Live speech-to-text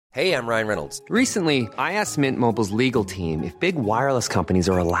Hey, I'm Ryan Reynolds. Recently, I asked Mint Mobile's legal team if big wireless companies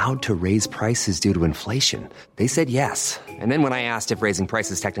are allowed to raise prices due to inflation. They said yes. And then when I asked if raising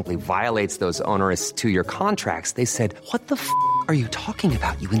prices technically violates those onerous two-year contracts, they said, "What the f*** are you talking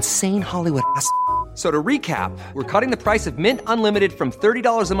about, you insane Hollywood ass?" So to recap, we're cutting the price of Mint Unlimited from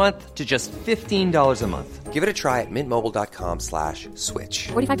 $30 a month to just $15 a month. Give it a try at mintmobile.com/switch.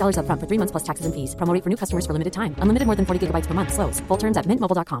 $45 up front for 3 months plus taxes and fees. Promo rate for new customers for limited time. Unlimited more than 40 gigabytes per month. Slows full terms at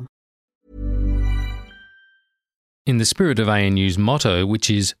mintmobile.com. In the spirit of ANU's motto, which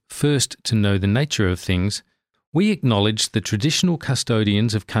is first to know the nature of things, we acknowledge the traditional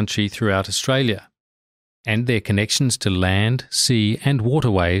custodians of country throughout Australia and their connections to land, sea and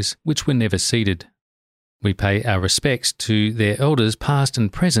waterways which were never ceded. We pay our respects to their elders past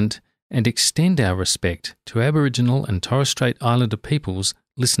and present and extend our respect to Aboriginal and Torres Strait Islander peoples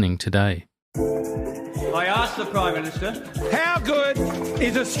listening today. I asked the Prime Minister, how good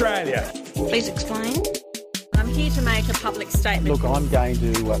is Australia? Please explain. I'm here to make a public statement. Look, I'm going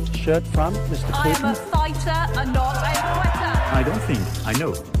to shirt front Mr. Putin. I am a fighter and not a quitter. I don't think I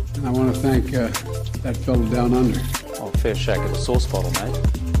know. I want to thank that fellow down under. Oh, fair shake of the sauce bottle, mate.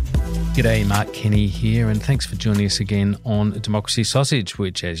 G'day, Mark Kenny here, and thanks for joining us again on Democracy Sausage,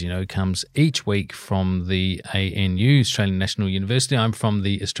 which, as you know, comes each week from the ANU, Australian National University. I'm from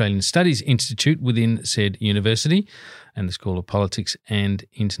the Australian Studies Institute within said university and the School of Politics and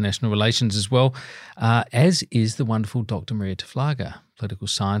International Relations as well, as is the wonderful Dr. Maria Taflaga, political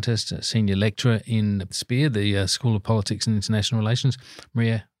scientist, a senior lecturer in SPEAR, the School of Politics and International Relations.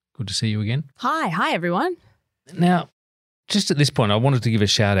 Maria, good to see you again. Hi everyone. Now, just at this point, I wanted to give a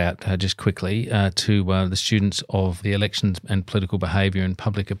shout out just quickly to the students of the Elections and Political Behaviour and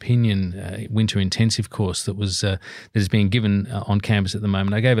Public Opinion Winter Intensive course that is being given on campus at the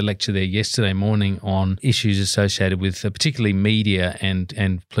moment. I gave a lecture there yesterday morning on issues associated with particularly media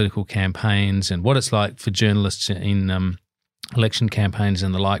and political campaigns and what it's like for journalists in election campaigns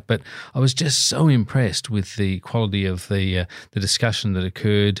and the like, but I was just so impressed with the quality of the discussion that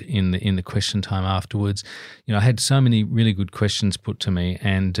occurred in the question time afterwards. You know, I had so many really good questions put to me,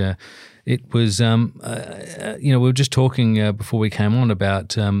 and it was we were just talking before we came on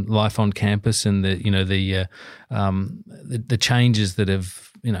about life on campus and the changes that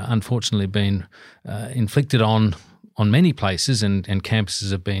have unfortunately been inflicted on many places, and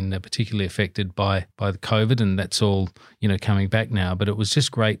campuses have been particularly affected by the COVID, and that's all coming back now. But it was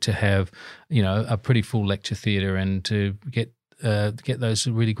just great to have a pretty full lecture theatre and to get those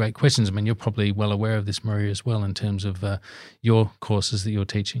really great questions. I mean, you're probably well aware of this, Maria, as well, in terms of your courses that you're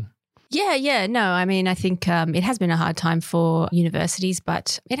teaching. Yeah. No, I mean, I think it has been a hard time for universities,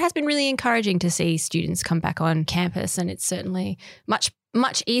 but it has been really encouraging to see students come back on campus, and it's certainly much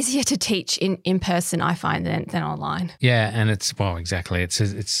easier to teach in person, I find, than online. Yeah, and it's exactly.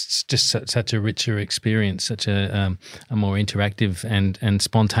 It's just such a richer experience, such a more interactive and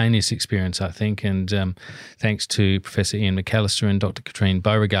spontaneous experience, I think. And thanks to Professor Ian McAllister and Dr. Katrine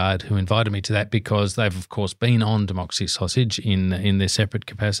Beauregard, who invited me to that, because they've of course been on Democracy Sausage in their separate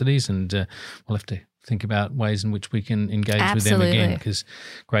capacities, and we'll have to think about ways in which we can engage Absolutely. with them again, because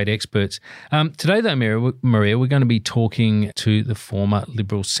great experts. Today, though, Maria, we're going to be talking to the former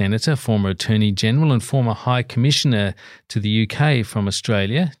Liberal Senator, former Attorney General and former High Commissioner to the UK from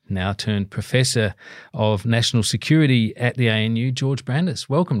Australia, now turned Professor of National Security at the ANU, George Brandis.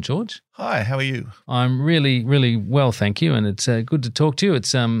 Welcome, George. Hi, how are you? I'm really, really well, thank you, and it's good to talk to you.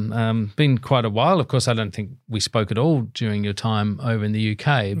 It's been quite a while. Of course, I don't think we spoke at all during your time over in the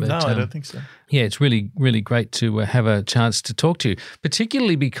UK. But, no, I don't think so. Yeah, it's really, really great to have a chance to talk to you,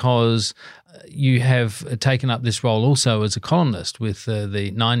 particularly because you have taken up this role also as a columnist with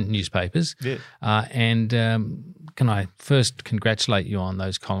the Nine newspapers. Yeah. And can I first congratulate you on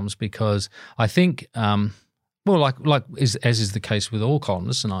those columns, because I think as is the case with all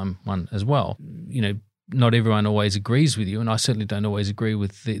columnists, and I'm one as well, not everyone always agrees with you, and I certainly don't always agree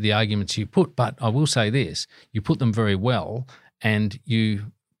with the arguments you put, but I will say this, you put them very well, and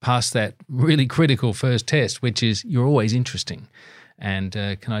you pass that really critical first test, which is you're always interesting. And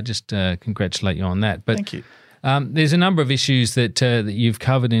can I just congratulate you on that? But thank you. There's a number of issues that you've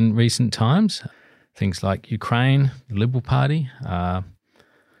covered in recent times, things like Ukraine, the Liberal Party.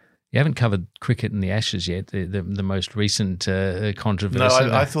 You haven't covered cricket and the Ashes yet, the most recent controversy.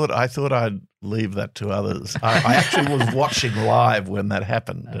 No, I thought I'd leave that to others. I actually was watching live when that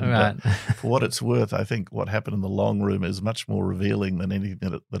happened. And, right. For what it's worth, I think what happened in the long room is much more revealing than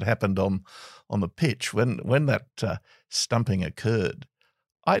anything that happened on the pitch. When that stumping occurred,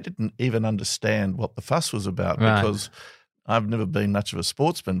 I didn't even understand what the fuss was about, right. Because I've never been much of a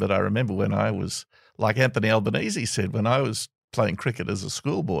sportsman, but I remember when I was, like Anthony Albanese said, when I was playing cricket as a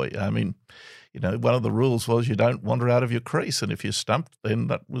schoolboy. I mean, one of the rules was you don't wander out of your crease, and if you're stumped, then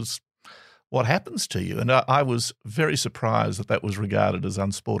that was what happens to you. And I was very surprised that was regarded as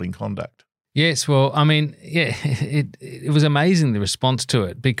unsporting conduct. Yes, well, I mean, yeah, it was amazing, the response to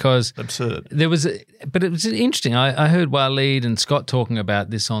it, because absurd. But it was interesting. I heard Waleed and Scott talking about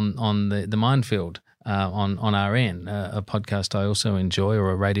this on the Minefield. On RN, a podcast I also enjoy,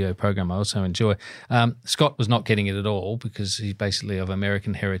 or a radio program I also enjoy. Scott was not getting it at all because he's basically of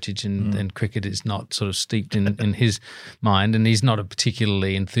American heritage, and cricket is not sort of steeped in his mind, and he's not a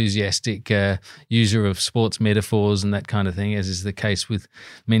particularly enthusiastic user of sports metaphors and that kind of thing, as is the case with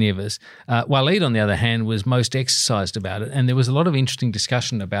many of us. Waleed, on the other hand, was most exercised about it, and there was a lot of interesting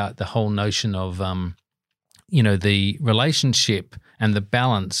discussion about the whole notion of, the relationship and the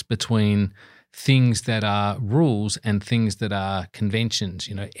balance between things that are rules and things that are conventions,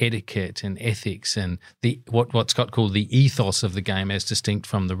 etiquette and ethics, and what Scott called the ethos of the game as distinct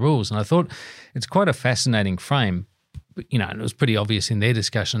from the rules. And I thought it's quite a fascinating frame. And it was pretty obvious in their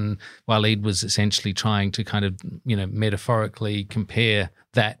discussion. Waleed was essentially trying to kind of, metaphorically compare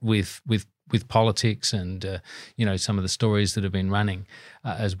that with politics and some of the stories that have been running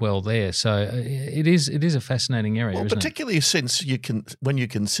as well there. So it is a fascinating area. Well, particularly since when you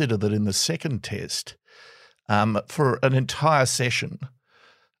consider that in the second test, for an entire session,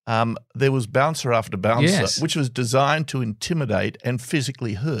 there was bouncer after bouncer, which was designed to intimidate and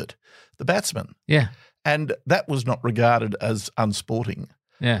physically hurt the batsman. Yeah, and that was not regarded as unsporting.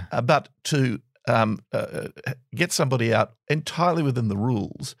 Yeah, but to get somebody out entirely within the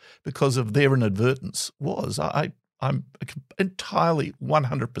rules because of their inadvertence I'm entirely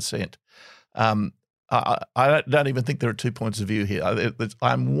 100%. I don't even think there are 2 points of view here.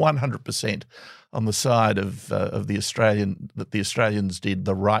 I'm 100% on the side of the Australians did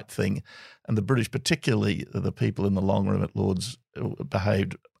the right thing, and the British, particularly the people in the long room at Lord's,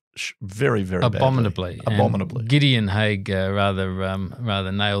 behaved very, very abominably. Badly. Abominably. And Gideon Haigh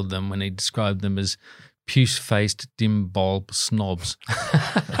rather nailed them when he described them as puce-faced, dim-bulb snobs,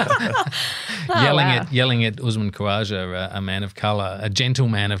 yelling at Usman Khawaja, a man of colour, a gentle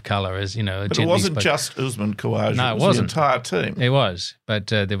man of colour, as But it wasn't just Usman Khawaja. No, it was wasn't. the entire team. It was, but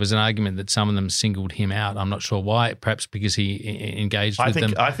there was an argument that some of them singled him out. I'm not sure why. Perhaps because he engaged with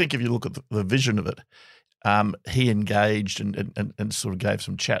them. I think if you look at the vision of it, he engaged and sort of gave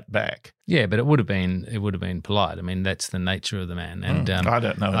some chat back. Yeah, but it would have been polite. I mean, that's the nature of the man. And I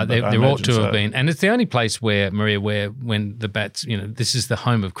don't know. There ought to have been, and it's the only place where when the bats, this is the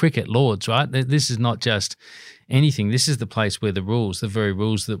home of cricket, Lords, right? This is not just anything. This is the place where the very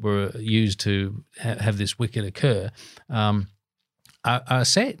rules that were used to have this wicket occur, are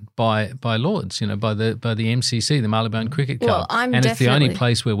set by Lords, by the MCC, the Marylebone Cricket Club. Well, it's the only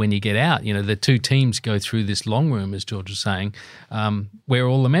place where when you get out, the two teams go through this long room, as George was saying, where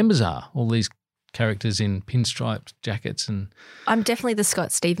all the members are, all these characters in pinstriped jackets. And I'm definitely the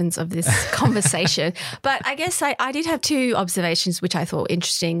Scott Stevens of this conversation. But I guess I did have two observations which I thought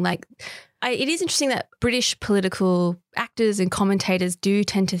interesting. It is interesting that British political actors and commentators do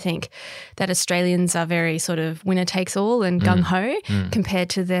tend to think that Australians are very sort of winner takes all and gung ho compared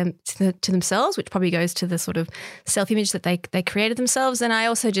to themselves, which probably goes to the sort of self-image that they created themselves. And I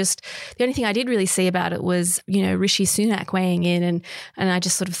also the only thing I did really see about it was, Rishi Sunak weighing in, and I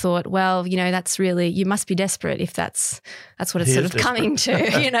just sort of thought, well, that's really, you must be desperate if that's what it's sort of coming to,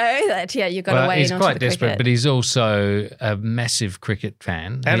 that you've got to weigh in on the cricket. He's quite desperate, but he's also a massive cricket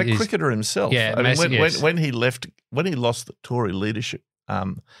fan and a cricketer himself. Yeah, when he lost the Tory leadership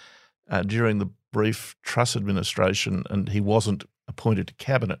during the brief Truss administration, and he wasn't appointed to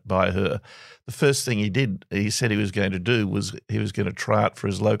cabinet by her, the first thing he said he was going to do was he was going to try out for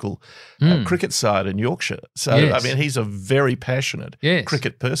his local cricket side in Yorkshire. So, I mean, he's a very passionate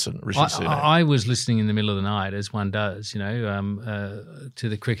cricket person, Rishi Sunak. I was listening in the middle of the night, as one does, to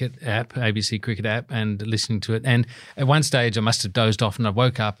the cricket app, ABC cricket app, and listening to it. And at one stage I must have dozed off and I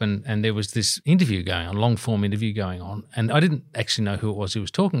woke up and there was this interview going on, long-form interview going on. And I didn't actually know who it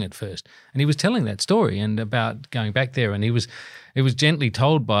was talking at first. And he was telling that story and about going back there, and it was gently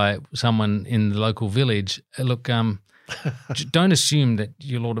told by someone in the local village, look, don't assume that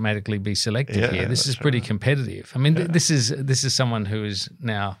you'll automatically be selected here. This is pretty competitive. I mean, this is someone who is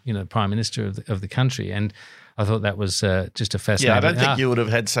now, Prime Minister of the country, and I thought that was just a fascinating. Yeah, I don't think you would have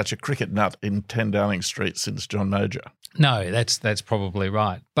had such a cricket nut in 10 Downing Street since John Moja. No, that's probably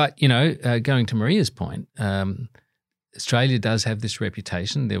right. But, going to Maria's point, Australia does have this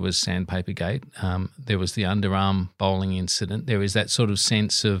reputation. There was Sandpapergate. There was the underarm bowling incident. There is that sort of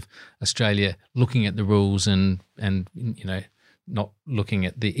sense of Australia looking at the rules and not looking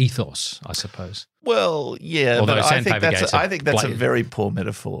at the ethos, I suppose. Well, yeah, although but I think that's a very poor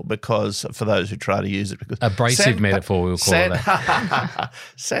metaphor, because for those who try to use it, because abrasive metaphor, we'll call it that.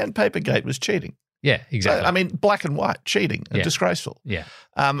 Sandpapergate was cheating. Yeah, exactly. I mean, black and white cheating, disgraceful. Yeah.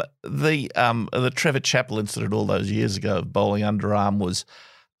 The Trevor Chappell incident all those years ago of bowling underarm was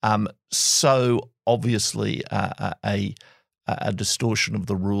so obviously a distortion of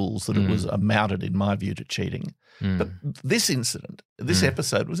the rules that it was amounted, in my view, to cheating. But this incident, this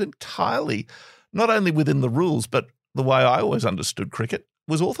episode, was entirely not only within the rules, but the way I always understood cricket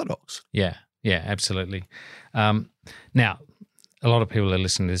was orthodox. Yeah, absolutely. Now, a lot of people are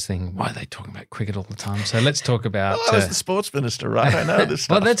listening to this thing, why are they talking about cricket all the time? So let's talk about... I was the sports minister, right? I know this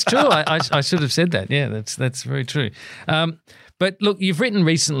stuff. Well, that's true. I should have said that. Yeah, that's very true. But look, you've written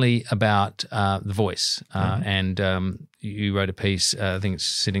recently about The Voice, and you wrote a piece, I think it's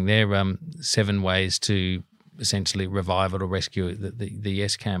sitting there, 7 ways to essentially revive it or rescue the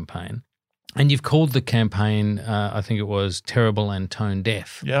Yes campaign. And you've called the campaign, I think it was, terrible and tone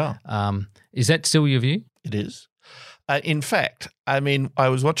deaf. Yeah. Is that still your view? It is. In fact, I mean, I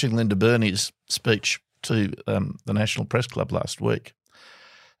was watching Linda Burney's speech to the National Press Club last week,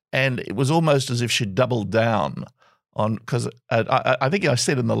 and it was almost as if she doubled down on, because I think I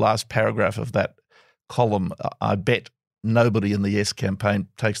said in the last paragraph of that column, I bet nobody in the Yes campaign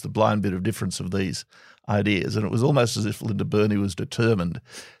takes the blind bit of difference of these ideas, and it was almost as if Linda Burney was determined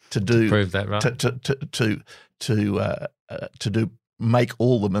to prove that, right? To make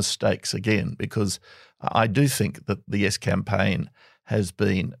all the mistakes again, because I do think that the Yes campaign has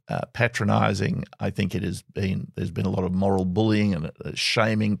been patronising. I think there's been a lot of moral bullying and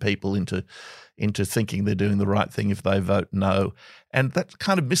shaming people into thinking they're doing the right thing if they vote no, and that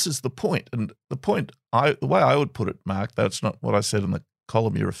kind of misses the point. And the way I would put it, Mark, though it's not what I said in the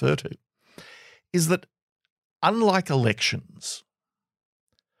column you refer to, is that unlike elections,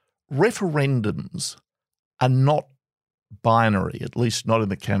 referendums are not binary, at least not in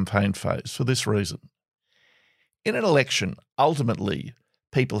the campaign phase, for this reason. In an election, ultimately,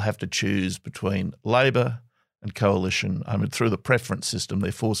 people have to choose between Labor and Coalition. I mean, through the preference system,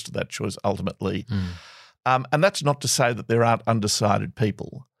 they're forced to that choice ultimately. And that's not to say that there aren't undecided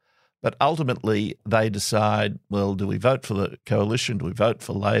people, but ultimately they decide, well, do we vote for the Coalition? Do we vote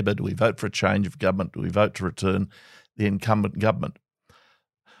for Labor? Do we vote for a change of government? Do we vote to return the incumbent government?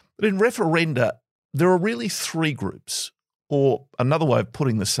 But in referenda, there are really 3 groups. Or another way of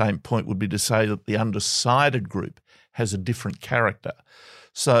putting the same point would be to say that the undecided group has a different character.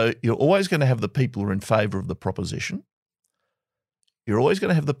 So you're always going to have the people who are in favour of the proposition. You're always going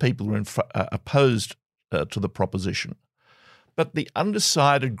to have the people who are opposed to the proposition. But the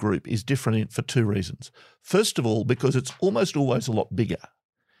undecided group is different for 2 reasons. First of all, because it's almost always a lot bigger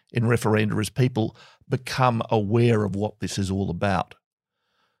in referenda as people become aware of what this is all about.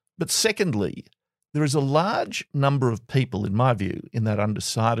 But secondly, there is a large number of people, in my view, in that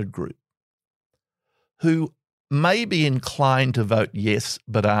undecided group who may be inclined to vote yes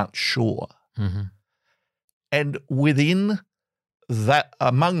but aren't sure. Mm-hmm. And within that,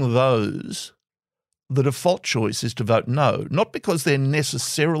 among those, the default choice is to vote no, not because they're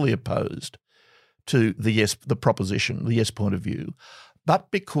necessarily opposed to the proposition, the yes point of view,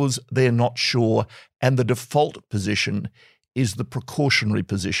 but because they're not sure, and the default position is the precautionary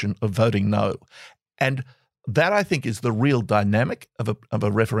position of voting no. And that, I think, is the real dynamic of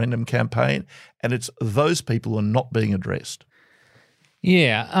a referendum campaign, and it's those people who are not being addressed.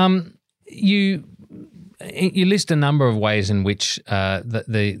 Yeah. You list a number of ways in which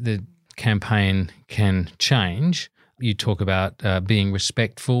the campaign can change. You talk about being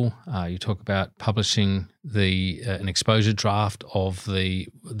respectful. You talk about publishing an exposure draft of the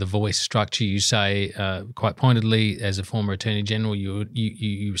Voice structure. You say quite pointedly, as a former Attorney General,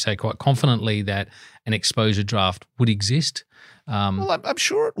 you say quite confidently that an exposure draft would exist. Well, I'm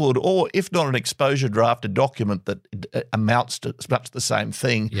sure it would, or if not an exposure draft, a document that amounts to much the same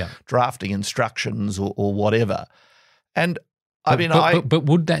thing, drafting instructions or whatever. And but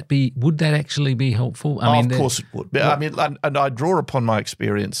would that actually be helpful? Of course it would. I mean, and I draw upon my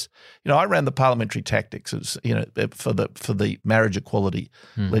experience. I ran the parliamentary tactics, for the marriage equality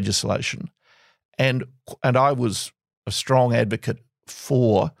legislation, and I was a strong advocate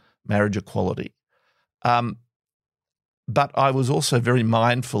for marriage equality, but I was also very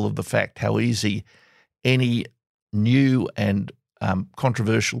mindful of the fact how easy any new and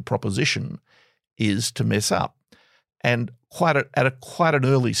controversial proposition is to mess up. And at quite an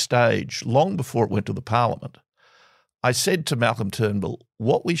early stage, long before it went to the Parliament, I said to Malcolm Turnbull,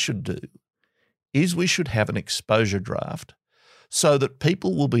 what we should do is we should have an exposure draft so that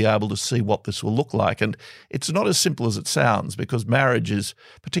people will be able to see what this will look like. And it's not as simple as it sounds, because marriage is,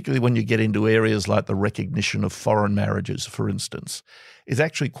 particularly when you get into areas like the recognition of foreign marriages, for instance, is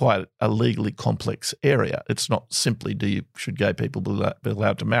actually quite a legally complex area. It's not simply should gay people be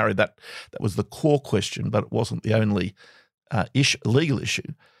allowed to marry. That was the core question, but it wasn't the only legal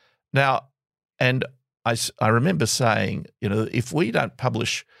issue. Now, and I remember saying, if we don't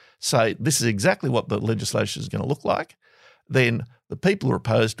say this is exactly what the legislation is going to look like, then the people who are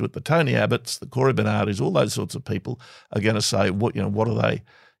opposed to it, the Tony Abbotts, the Cory Bernardis, all those sorts of people are going to say, what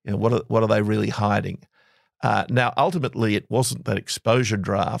are they really hiding? Now, ultimately, it wasn't that exposure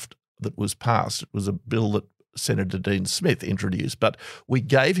draft that was passed. It was a bill that Senator Dean Smith introduced, but we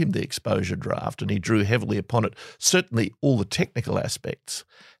gave him the exposure draft and he drew heavily upon it, certainly all the technical aspects.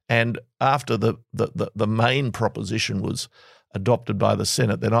 And after the main proposition was adopted by the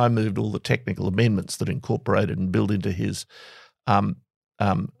Senate, then I moved all the technical amendments that incorporated and built into his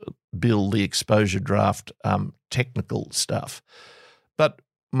bill the exposure draft technical stuff. But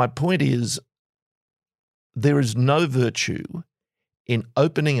my point is, there is no virtue in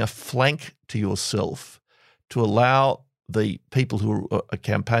opening a flank to yourself to allow the people who are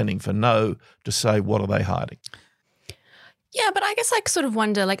campaigning for no to say, what are they hiding? Yeah, but I guess I sort of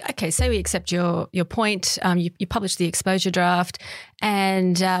wonder, okay, say we accept your point, you publish the exposure draft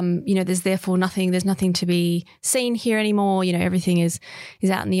and, there's therefore there's nothing to be seen here anymore, everything is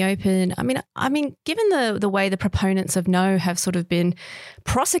out in the open. I mean, given the way the proponents of no have sort of been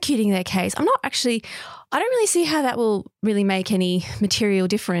prosecuting their case, I don't really see how that will really make any material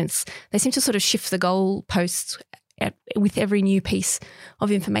difference. They seem to sort of shift the goalposts with every new piece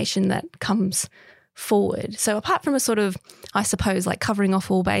of information that comes forward. So apart from a sort of, I suppose, covering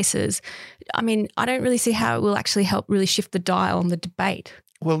off all bases, I don't really see how it will actually help really shift the dial on the debate.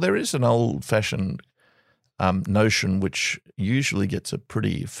 Well, there is an old-fashioned notion which usually gets a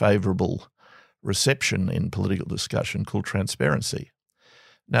pretty favourable reception in political discussion called transparency.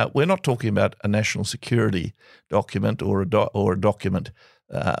 Now, we're not talking about a national security document or a document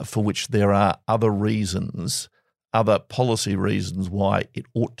for which there are other reasons, other policy reasons why it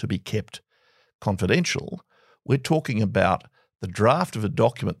ought to be kept confidential. We're talking about the draft of a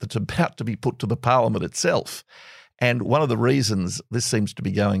document that's about to be put to the Parliament itself. And one of the reasons this seems to be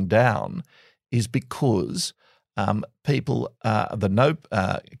going down is because the No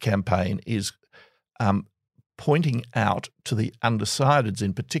campaign is pointing out to the undecideds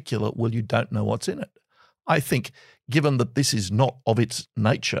in particular, well, you don't know what's in it. I think given that this is not of its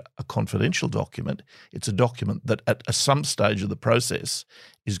nature a confidential document, it's a document that at some stage of the process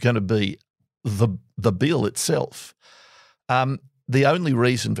is going to be the bill itself. The only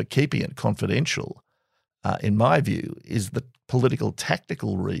reason for keeping it confidential, in my view, is the political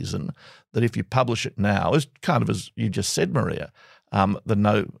tactical reason that if you publish it now, as kind of as you just said, Maria, the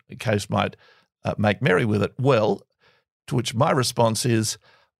No case might make merry with it. Well, to which my response is,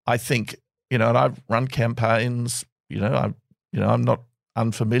 I think, and I've run campaigns, I'm not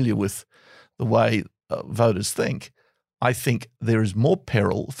unfamiliar with the way voters think. I think there is more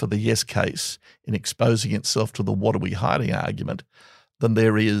peril for the yes case in exposing itself to the what are we hiding argument than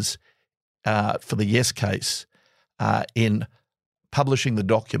there is for the yes case in publishing the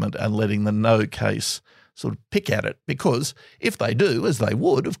document and letting the no case sort of pick at it. Because if they do, as they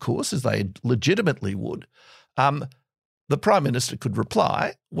would, of course, as they legitimately would, the Prime Minister could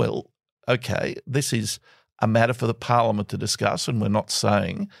reply, well, okay, this is a matter for the Parliament to discuss, and we're not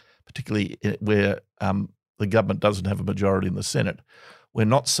saying, particularly where the government doesn't have a majority in the Senate, we're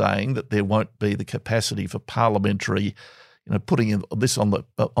not saying that there won't be the capacity for parliamentary, putting this on the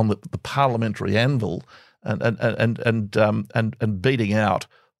parliamentary anvil and beating out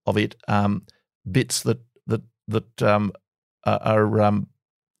of it bits that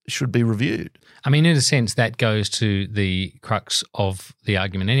should be reviewed. In a sense, that goes to the crux of the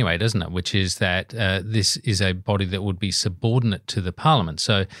argument anyway, doesn't it? Which is that this is a body that would be subordinate to the Parliament.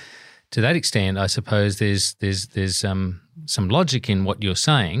 So, to that extent, I suppose there's some logic in what you're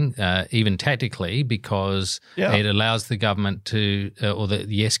saying, even tactically, because it allows the government to, or the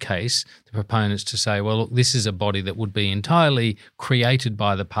yes case, the proponents to say, well, look, this is a body that would be entirely created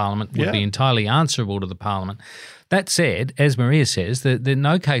by the Parliament, would be entirely answerable to the Parliament. That said, as Maria says, the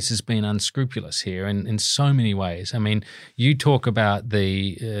No case has been unscrupulous here in so many ways. You talk about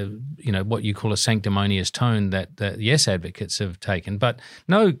the what you call a sanctimonious tone that yes advocates have taken, but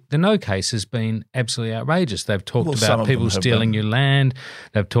the No case has been absolutely outrageous. They've talked about people stealing your land.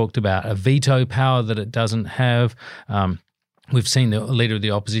 They've talked about a veto power that it doesn't have. We've seen the leader of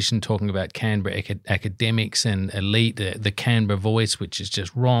the opposition talking about Canberra academics and elite, the Canberra voice, which is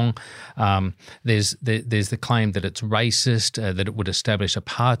just wrong. There's the claim that it's racist, that it would establish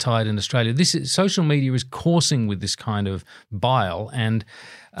apartheid in Australia. Social media is coursing with this kind of bile, and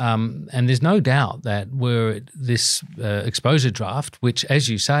there's no doubt that were this exposure draft, which, as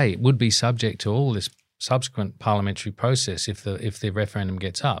you say, would be subject to all this subsequent parliamentary process if the referendum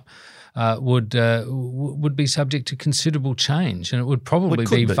gets up. Would be subject to considerable change, and it would probably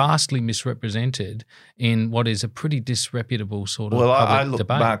be vastly misrepresented in what is a pretty disreputable sort of public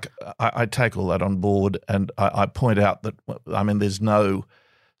debate. Mark, I take all that on board, and I point out that, I mean, there's no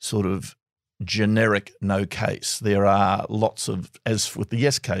sort of generic no case. There are lots of, as with the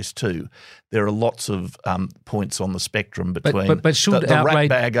yes case too, there are lots of points on the spectrum between but should the rat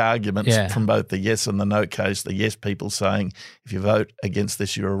bag arguments from both the yes and the no case. The yes people saying, if you vote against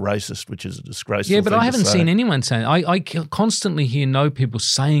this, you're a racist, which is a disgraceful thing to say. Yeah, but I haven't seen anyone saying. I constantly hear no people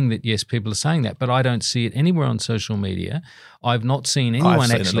saying that yes, people are saying that, but I don't see it anywhere on social media. I've not seen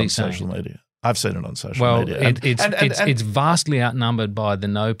anyone actually saying social media. I've seen it on social media. It's vastly outnumbered by the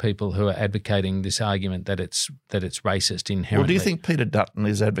no people who are advocating this argument that it's racist inherently. Well, do you think Peter Dutton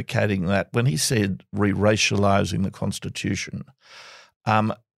is advocating that when he said re-racialising the Constitution?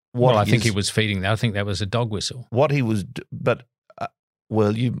 I think he was feeding that. I think that was a dog whistle. What he was,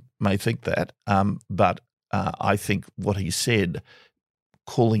 well, you may think that, but I think what he said,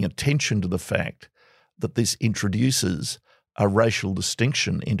 calling attention to the fact that this introduces a racial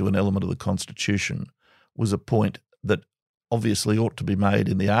distinction into an element of the Constitution, was a point that obviously ought to be made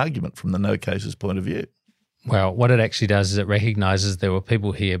in the argument from the no cases point of view. Well, what it actually does is it recognises there were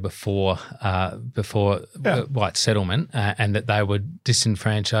people here before white settlement, and that they were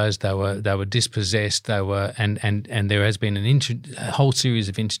disenfranchised, they were dispossessed, and there has been a whole series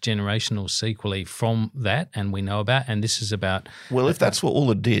of intergenerational sequelae from that, and we know about. And this is about. Well, if that's what all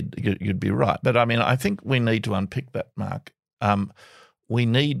it did, you'd be right. But I mean, I think we need to unpick that, Mark. We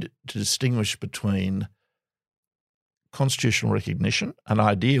need to distinguish between constitutional recognition, an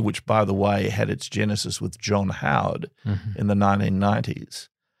idea which, by the way, had its genesis with John Howard in the 1990s,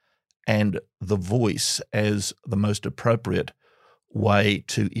 and the voice as the most appropriate way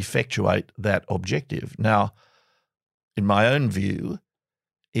to effectuate that objective. Now, in my own view,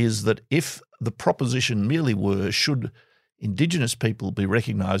 is that if the proposition merely were, should Indigenous people be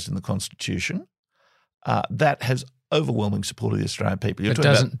recognised in the Constitution, that has overwhelming support of the Australian people.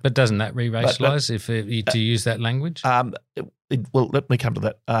 But doesn't that re-racialise to use that language? Well, let me come to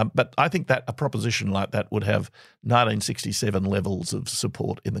that. But I think that a proposition like that would have 1967 levels of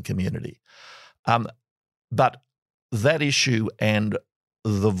support in the community. But that issue and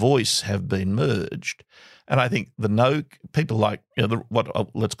the voice have been merged. And I think the no people like,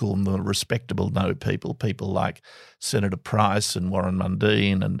 let's call them the respectable no people like Senator Price and Warren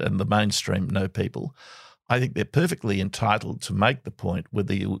Mundine and the mainstream no people, I think they're perfectly entitled to make the point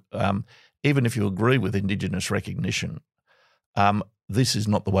whether you, even if you agree with Indigenous recognition, this is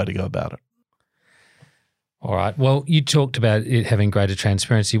not the way to go about it. All right. Well, you talked about it having greater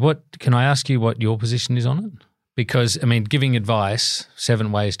transparency. Can I ask you what your position is on it? Because, I mean, giving advice,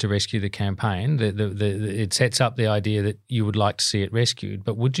 7 ways to rescue the campaign, it sets up the idea that you would like to see it rescued,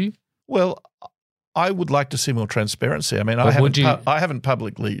 but would you? Well, I would like to see more transparency. I mean, I haven't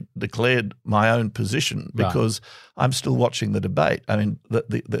publicly declared my own position because I'm still watching the debate. I mean,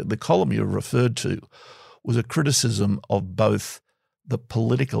 the column you referred to was a criticism of both the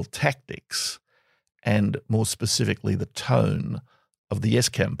political tactics and, more specifically, the tone of the Yes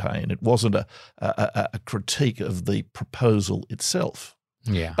campaign. It wasn't a critique of the proposal itself.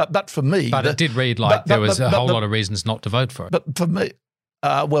 Yeah, but for me, it did read like there was a whole lot of reasons not to vote for it. But for me,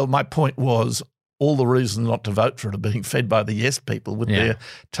 well, my point was, all the reasons not to vote for it are being fed by the Yes people with their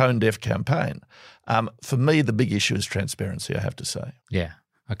tone-deaf campaign. For me, the big issue is transparency, I have to say. Yeah,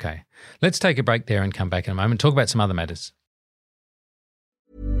 okay. Let's take a break there and come back in a moment. Talk about some other matters.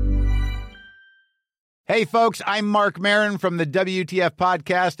 Hey, folks, I'm Mark Maron from the WTF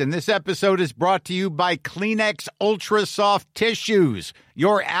Podcast, and this episode is brought to you by Kleenex Ultra Soft Tissues,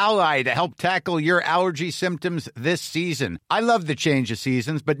 your ally to help tackle your allergy symptoms this season. I love the change of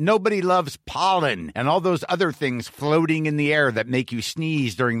seasons, but nobody loves pollen and all those other things floating in the air that make you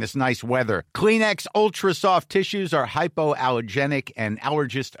sneeze during this nice weather. Kleenex Ultra Soft Tissues are hypoallergenic and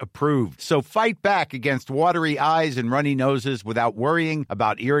allergist approved, so fight back against watery eyes and runny noses without worrying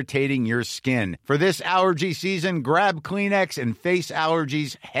about irritating your skin. For this allergy season, grab Kleenex and face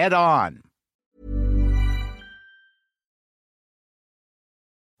allergies head on.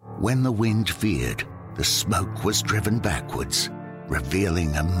 When the wind veered, the smoke was driven backwards,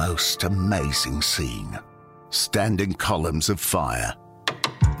 revealing a most amazing scene. stand in columns of fire.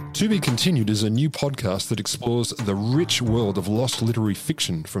 To Be Continued is a new podcast that explores the rich world of lost literary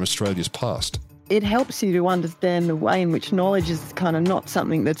fiction from Australia's past. It helps you to understand the way in which knowledge is kind of not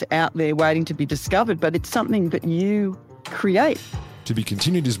something that's out there waiting to be discovered, but it's something that you create. To Be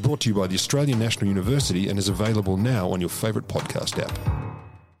Continued is brought to you by the Australian National University and is available now on your favourite podcast app.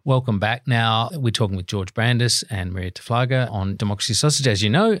 Welcome back. Now, we're talking with George Brandis and Maria Taflaga on Democracy Sausage. As you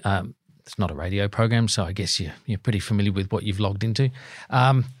know, it's not a radio program, so I guess you're pretty familiar with what you've logged into.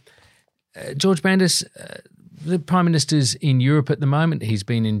 George Brandis, the Prime Minister's in Europe at the moment. He's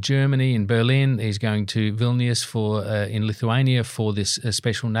been in Germany, in Berlin. He's going to Vilnius in Lithuania for this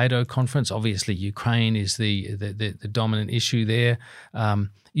special NATO conference. Obviously, Ukraine is the dominant issue there.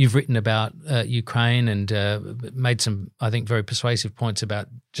 You've written about Ukraine and made some, I think, very persuasive points about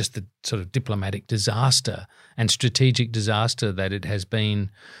just the sort of diplomatic disaster and strategic disaster that it has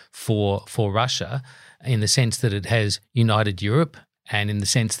been for Russia, in the sense that it has united Europe, and in the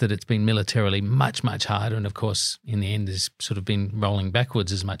sense that it's been militarily much, much harder, and of course, in the end, has sort of been rolling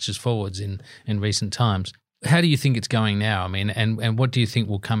backwards as much as forwards in recent times. How do you think it's going now? I mean, and what do you think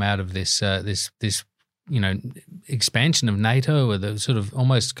will come out of this expansion of NATO, or the sort of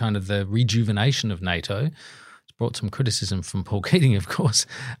almost kind of the rejuvenation of NATO? It's brought some criticism from Paul Keating, of course.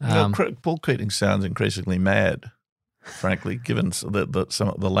 Paul Keating sounds increasingly mad, frankly, given some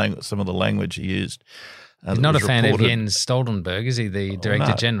of the language he used. He's not a fan of Jens Stoltenberg, is he? The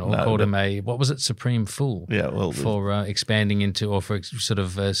Director General called him supreme fool? Yeah, well, for expanding into, or for sort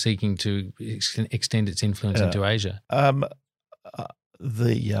of seeking to extend its influence into Asia.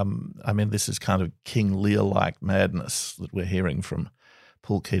 This is kind of King Lear-like madness that we're hearing from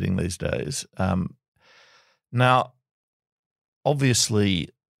Paul Keating these days. Now, obviously,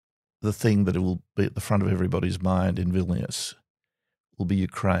 the thing that will be at the front of everybody's mind in Vilnius will be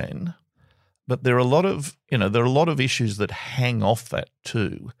Ukraine. But there are a lot of issues that hang off that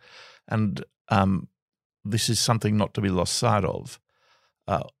too, and this is something not to be lost sight of.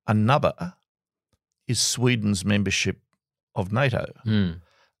 Another is Sweden's membership of NATO.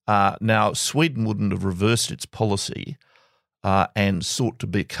 Now, Sweden wouldn't have reversed its policy and sought to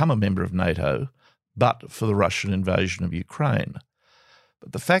become a member of NATO, but for the Russian invasion of Ukraine.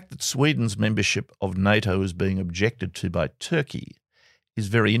 But the fact that Sweden's membership of NATO is being objected to by Turkey is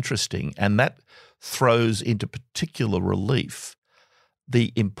very interesting, and that throws into particular relief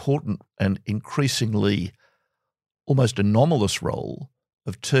the important and increasingly almost anomalous role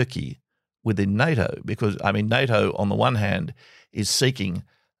of Turkey within NATO, because, NATO on the one hand is seeking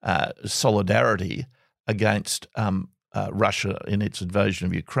solidarity against Russia in its invasion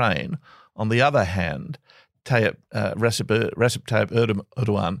of Ukraine. On the other hand, Recep Tayyip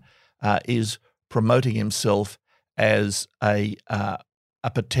Erdogan is promoting himself as a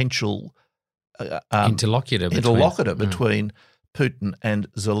potential interlocutor between Putin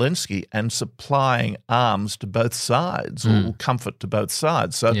and Zelensky, and supplying arms to both sides, or comfort to both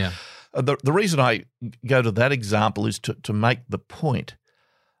sides. So the reason I go to that example is to make the point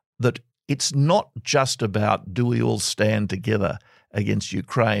that it's not just about, do we all stand together against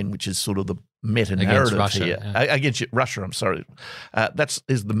Ukraine, which is sort of the meta-narrative against Russia, I'm sorry. That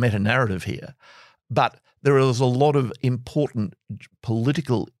is the meta-narrative here. But there is a lot of important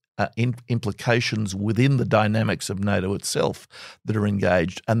political implications within the dynamics of NATO itself that are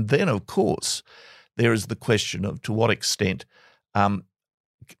engaged. And then, of course, there is the question of to what extent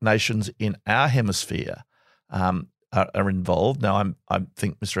nations in our hemisphere are involved. Now, I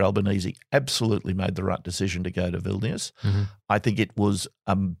think Mr. Albanese absolutely made the right decision to go to Vilnius. Mm-hmm. I think it was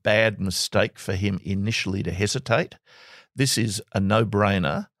a bad mistake for him initially to hesitate. This is a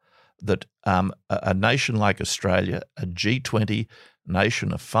no-brainer that a nation like Australia, a G20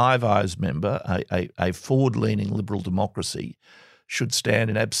 nation, a Five Eyes member, a forward-leaning liberal democracy, should stand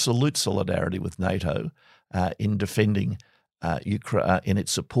in absolute solidarity with NATO in defending in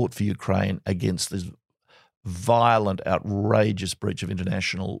its support for Ukraine against this violent, outrageous breach of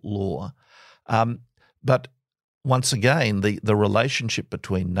international law. But once again, the relationship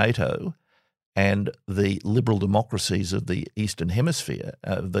between NATO and the liberal democracies of the Eastern Hemisphere,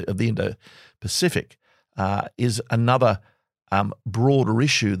 of the Indo-Pacific, is another broader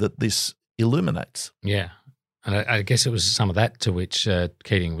issue that this illuminates. Yeah. And I guess it was some of that to which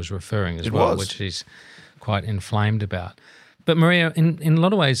Keating was referring as well, which he's quite inflamed about. But Maria, in a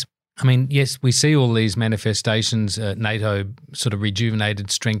lot of ways, I mean, yes, we see all these manifestations, NATO sort of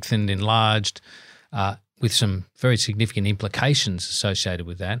rejuvenated, strengthened, enlarged, with some very significant implications associated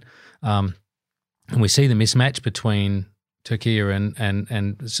with that. And we see the mismatch between Turkey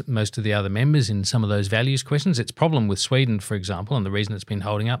and most of the other members in some of those values questions. Its problem with Sweden, for example, and the reason it's been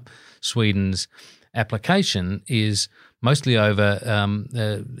holding up Sweden's application is mostly over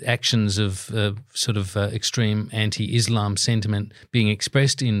actions of extreme anti-Islam sentiment being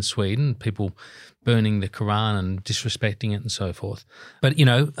expressed in Sweden, people burning the Quran and disrespecting it and so forth. But,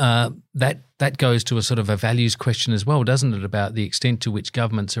 that goes to a sort of a values question as well, doesn't it, about the extent to which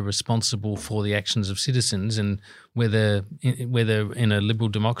governments are responsible for the actions of citizens and whether in a liberal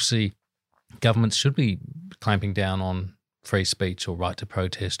democracy governments should be clamping down on free speech or right to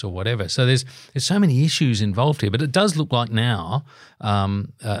protest or whatever. So there's so many issues involved here, but it does look like now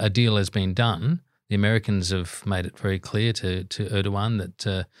a deal has been done. The Americans have made it very clear to Erdogan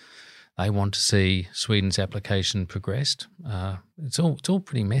that they want to see Sweden's application progressed. It's all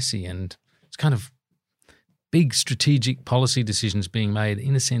pretty messy, and it's kind of big strategic policy decisions being made,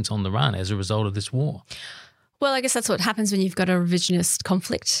 in a sense, on the run as a result of this war. Well, I guess that's what happens when you've got a revisionist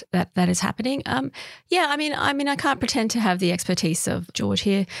conflict that is happening. I mean, I can't pretend to have the expertise of George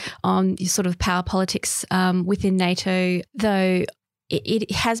here on the sort of power politics within NATO, though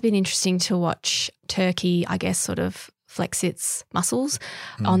it has been interesting to watch Turkey, I guess, sort of flex its muscles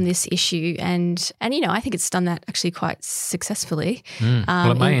on this issue. And I think it's done that actually quite successfully.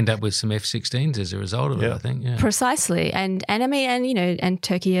 Well, it may end up with some F-16s as a result of it, I think. Yeah. Precisely. And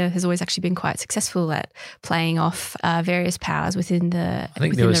Turkey has always actually been quite successful at playing off various powers within the I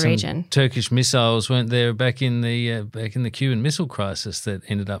think there were region. Some Turkish missiles, weren't there, back in the Cuban Missile Crisis that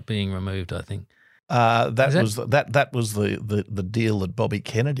ended up being removed, I think. That was the deal that Bobby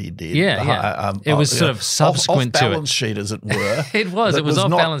Kennedy did. Yeah. It was sort of subsequent off to balance sheet, as it were. It was off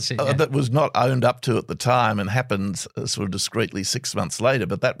balance sheet. Yeah. That was not owned up to at the time and happened sort of discreetly 6 months later.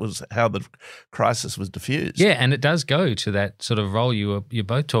 But that was how the crisis was diffused. Yeah, and it does go to that sort of role you're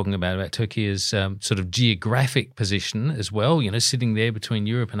both talking about Turkey's sort of geographic position as well. Sitting there between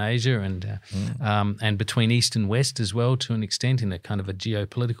Europe and Asia, and between East and West as well, to an extent, in a kind of a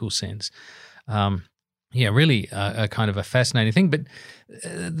geopolitical sense. Really a kind of a fascinating thing. But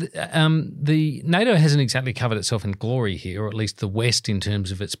the NATO hasn't exactly covered itself in glory here, or at least the West in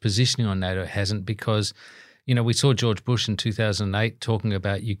terms of its positioning on NATO hasn't, because, we saw George Bush in 2008 talking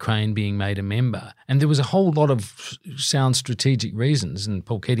about Ukraine being made a member. And there was a whole lot of sound strategic reasons, and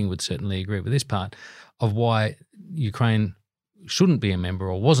Paul Keating would certainly agree with this part, of why Ukraine shouldn't be a member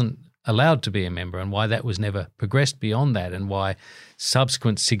or wasn't allowed to be a member, and why that was never progressed beyond that, and why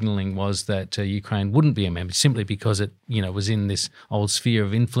subsequent signalling was that Ukraine wouldn't be a member simply because it, was in this old sphere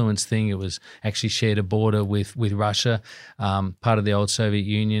of influence thing. It was actually shared a border with Russia, part of the old Soviet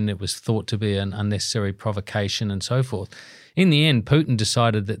Union. It was thought to be an unnecessary provocation and so forth. In the end, Putin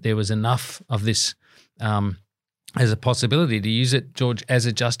decided that there was enough of this as a possibility to use it, George, as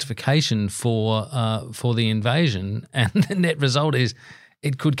a justification for the invasion, and the net result is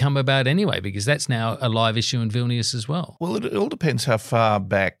it could come about anyway, because that's now a live issue in Vilnius as well. Well, it all depends how far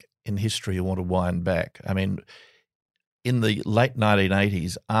back in history you want to wind back. I mean, in the late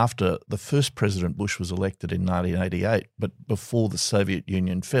 1980s, after the first President Bush was elected in 1988, but before the Soviet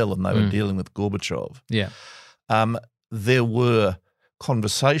Union fell and they were dealing with Gorbachev, there were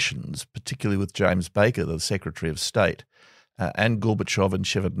conversations, particularly with James Baker, the Secretary of State, and Gorbachev and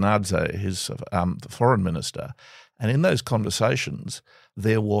Shevardnadze, his the foreign minister. And in those conversations,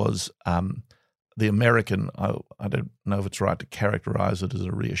 there was the American, I don't know if it's right to characterize it as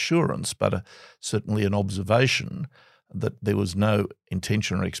a reassurance, but certainly an observation that there was no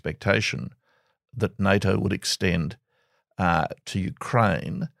intention or expectation that NATO would extend to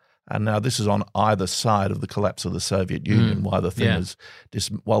Ukraine. And now this is on either side of the collapse of the Soviet Union, while the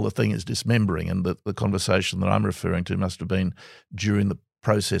thing is dismembering. And the conversation that I'm referring to must have been during the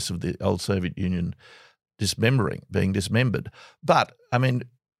process of the old Soviet Union being dismembered. But, I mean,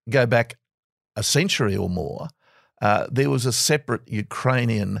 go back a century or more, there was a separate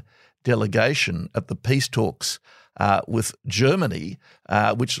Ukrainian delegation at the peace talks with Germany,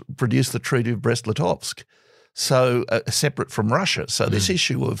 which produced the Treaty of Brest-Litovsk, so separate from Russia. So this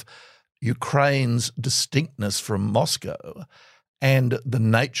issue of Ukraine's distinctness from Moscow and the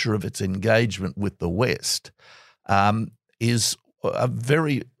nature of its engagement with the West is a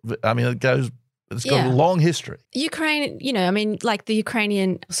very – I mean, it's got a long history. Ukraine, the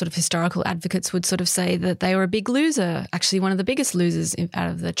Ukrainian sort of historical advocates would sort of say that they were a big loser, actually one of the biggest losers out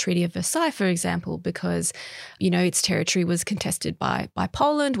of the Treaty of Versailles, for example, because, its territory was contested by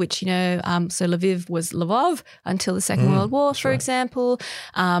Poland, which, so Lviv was Lvov until the Second World War, for example.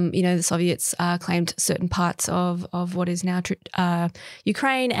 The Soviets claimed certain parts of what is now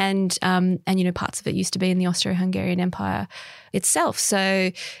Ukraine and parts of it used to be in the Austro-Hungarian Empire itself.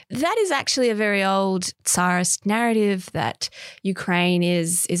 So that is actually a very old Tsarist narrative that Ukraine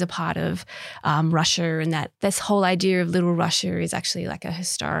is a part of Russia, and that this whole idea of Little Russia is actually like a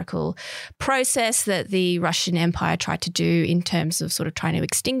historical process that the Russian Empire tried to do in terms of sort of trying to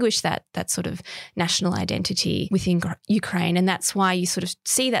extinguish that sort of national identity within Ukraine. And that's why you sort of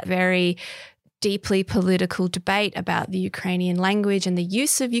see that very deeply political debate about the Ukrainian language and the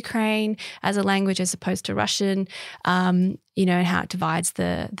use of Ukraine as a language as opposed to Russian, and how it divides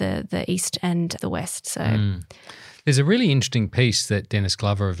the East and the West. So There's a really interesting piece that Dennis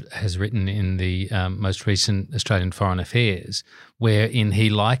Glover has written in the most recent Australian Foreign Affairs, wherein he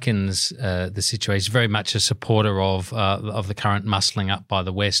likens the situation, very much a supporter of the current muscling up by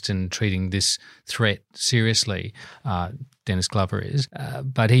the West and treating this threat seriously. Dennis Glover is,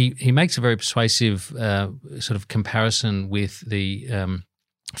 but he makes a very persuasive sort of comparison with the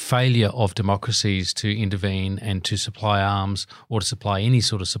failure of democracies to intervene and to supply arms or to supply any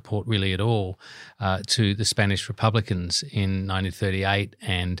sort of support really at all to the Spanish Republicans in 1938,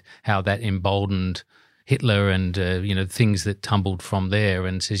 and how that emboldened Hitler and things that tumbled from there,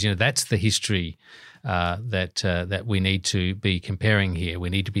 and says that's the history that we need to be comparing here. We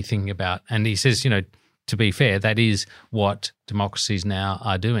need to be thinking about, and he says to be fair, that is what democracies now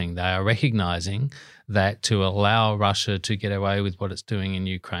are doing. They are recognising that to allow Russia to get away with what it's doing in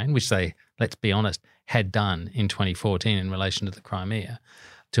Ukraine, which they, let's be honest, had done in 2014 in relation to the Crimea,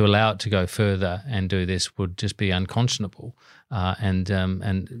 to allow it to go further and do this would just be unconscionable. And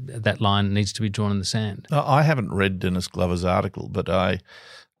that line needs to be drawn in the sand. I haven't read Dennis Glover's article, but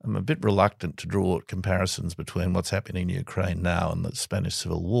I'm a bit reluctant to draw comparisons between what's happening in Ukraine now and the Spanish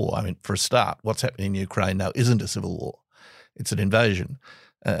Civil War. I mean, for a start, what's happening in Ukraine now isn't a civil war. It's an invasion.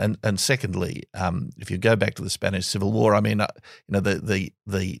 And secondly, if you go back to the Spanish Civil War, I mean,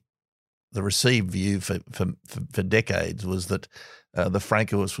 the received view for decades was that the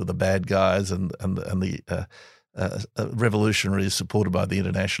Francoists were the bad guys and the revolutionaries supported by the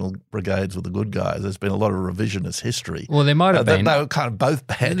international brigades were the good guys. There's been a lot of revisionist history. Well, there might have been. They were kind of both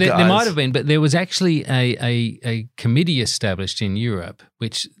bad guys. There might have been, but there was actually a committee established in Europe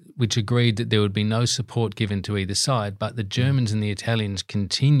which agreed that there would be no support given to either side, but the Germans and the Italians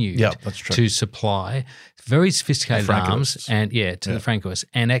continued to supply very sophisticated arms and the Francoists,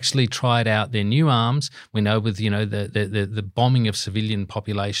 and actually tried out their new arms. We know with the bombing of civilian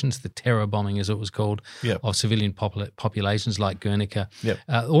populations, the terror bombing as it was called, of civilian populations like Guernica.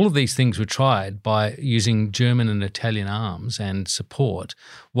 All of these things were tried by using German and Italian arms and support,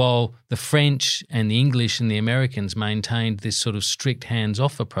 while the French and the English and the Americans maintained this sort of strict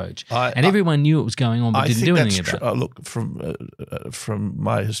hands-off approach. And everyone knew it was going on but didn't do anything about it. Look, from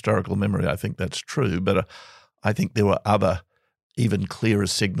my historical memory, I think that's true, but I think there were other even clearer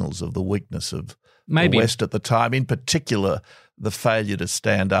signals of the weakness of the West at the time, in particular the failure to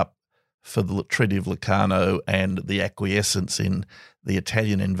stand up for the Treaty of Locarno and the acquiescence in the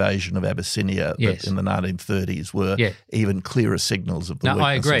Italian invasion of Abyssinia that in the 1930s were even clearer signals of the weakness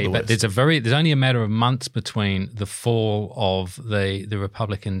I agree, of the West. But there's only a matter of months between the fall of the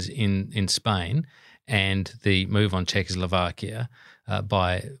Republicans in Spain and the move on Czechoslovakia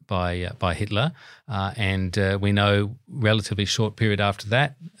by Hitler, and we know relatively short period after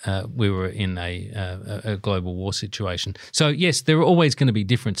that we were in a global war situation. So yes, there are always going to be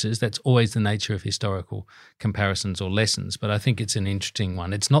differences. That's always the nature of historical comparisons or lessons. But I think it's an interesting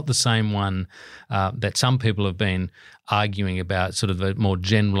one. It's not the same one that some people have been arguing about, sort of a more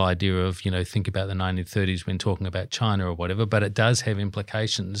general idea of think about the 1930s when talking about China or whatever. But it does have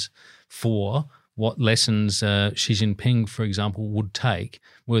implications for what lessons Xi Jinping, for example, would take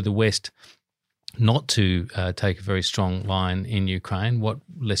were the West not to take a very strong line in Ukraine. What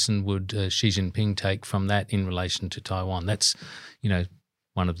lesson would Xi Jinping take from that in relation to Taiwan? That's,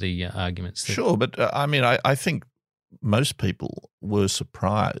 one of the arguments. Sure, but I think most people were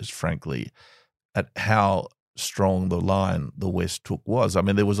surprised, frankly, at how strong the line the West took was. I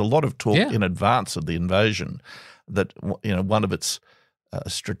mean, there was a lot of talk in advance of the invasion that, one of its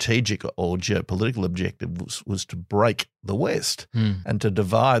strategic or geopolitical objective was to break the West and to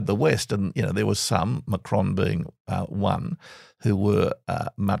divide the West. And, there was some, Macron being one, who were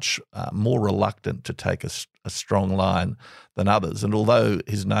much more reluctant to take a strong line than others. And although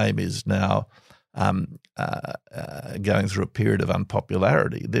his name is now going through a period of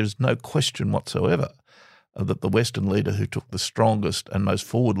unpopularity, there's no question whatsoever that the Western leader who took the strongest and most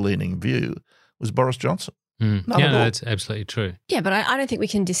forward-leaning view was Boris Johnson. Yeah, no, that's absolutely true. Yeah, but I don't think we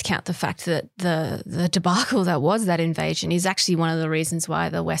can discount the fact that the debacle that was that invasion is actually one of the reasons why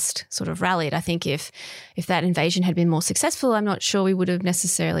the West sort of rallied. I think if that invasion had been more successful, I'm not sure we would have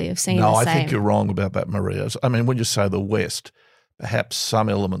necessarily have seen the same. No, I think you're wrong about that, Maria. I mean, when you say the West, perhaps some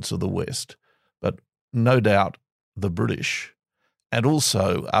elements of the West, but no doubt the British and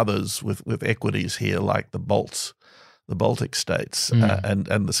also others with equities here like the Baltic states and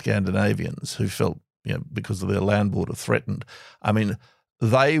the Scandinavians who felt, because of their land border threatened. I mean,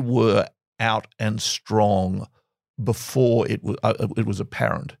 they were out and strong before it was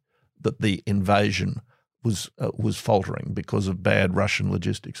apparent that the invasion was faltering because of bad Russian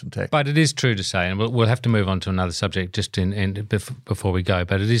logistics and tactics. But it is true to say, and we'll have to move on to another subject before we go,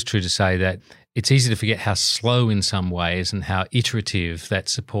 but it is true to say that it's easy to forget how slow in some ways and how iterative that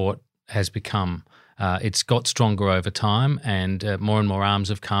support has become. It's got stronger over time, and more arms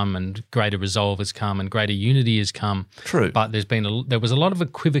have come, and greater resolve has come, and greater unity has come. True. But there was a lot of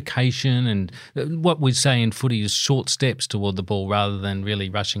equivocation, and what we say in footy is short steps toward the ball rather than really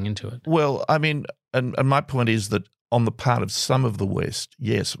rushing into it. Well, I mean, and my point is that on the part of some of the West,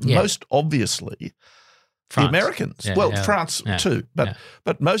 yes, most obviously France. The Americans. France too,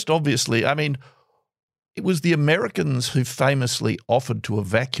 but most obviously, I mean, it was the Americans who famously offered to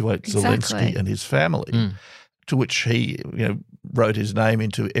evacuate Zelensky and his family, to which he, wrote his name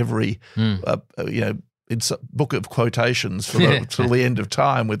into every, book of quotations for till the end of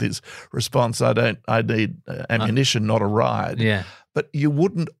time with his response, I need ammunition, not a ride. Yeah. But you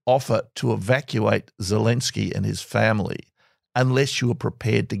wouldn't offer to evacuate Zelensky and his family unless you were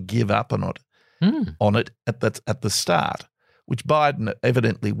prepared to give up on it at the start, which Biden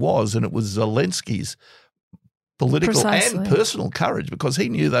evidently was, and it was Zelensky's political and personal courage, because he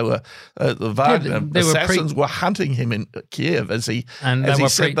knew they were the Wagner assassins were hunting him in Kiev as he said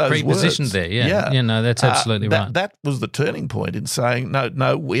those pre-positioned words. there. Yeah, no, that's absolutely right. That was the turning point in saying,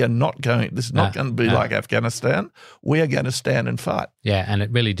 no, we are not going. This is not going to be like Afghanistan. We are going to stand and fight. Yeah, and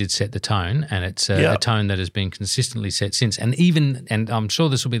it really did set the tone, and it's a tone that has been consistently set since. And I'm sure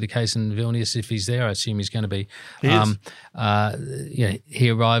this will be the case in Vilnius if he's there. I assume he's going to be. He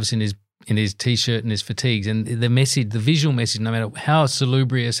arrives in his T-shirt and his fatigues, and the visual message, no matter how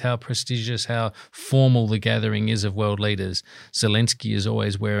salubrious, how prestigious, how formal the gathering is of world leaders, Zelensky is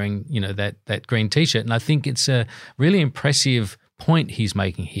always wearing, that green T-shirt. And I think it's a really impressive point he's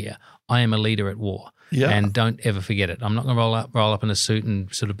making here. I am a leader at war. Yeah. And don't ever forget it. I'm not going to roll up in a suit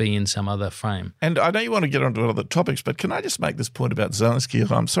and sort of be in some other frame. And I know you want to get onto other topics, but can I just make this point about Zelensky,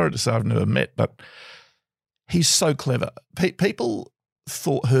 who I'm sorry to say I've never met, but he's so clever. People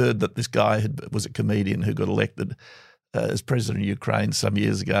heard that this guy was a comedian who got elected as president of Ukraine some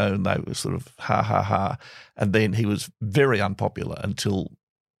years ago, and they were sort of ha. And then he was very unpopular until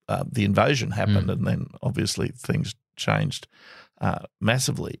the invasion happened, and then obviously things changed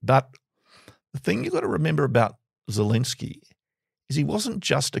massively. But the thing you've got to remember about Zelensky is he wasn't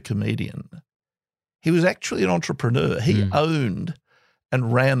just a comedian. He was actually an entrepreneur. He owned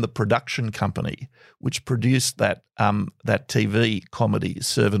and ran the production company which produced that TV comedy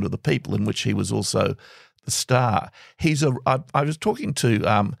Servant of the People, in which he was also the star. I was talking to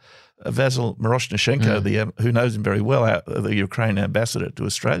Vasyl Miroshnichenko, who knows him very well, the Ukraine ambassador to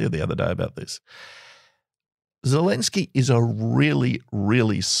Australia, the other day about this. Zelensky is a really,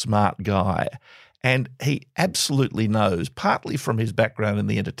 really smart guy, and he absolutely knows, partly from his background in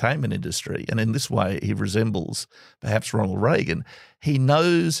the entertainment industry, and in this way he resembles perhaps Ronald Reagan, he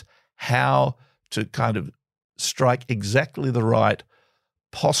knows how to kind of strike exactly the right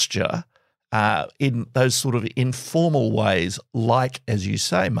posture in those sort of informal ways, like, as you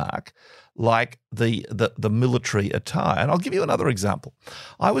say, Mark, like the military attire. And I'll give you another example.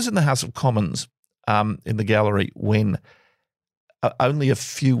 I was in the House of Commons in the gallery when only a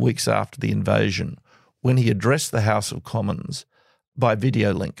few weeks after the invasion, when he addressed the House of Commons by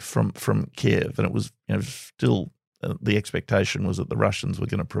video link from Kiev, and it was still the expectation was that the Russians were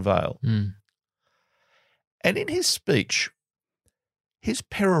going to prevail. And in his speech, his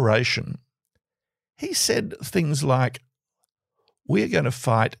peroration, he said things like, "We are going to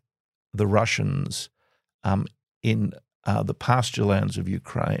fight the Russians in the pasture lands of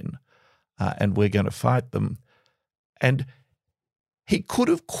Ukraine, and we're going to fight them." And he could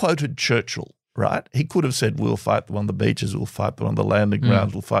have quoted Churchill, right? He could have said, "We'll fight them on the beaches, we'll fight them on the landing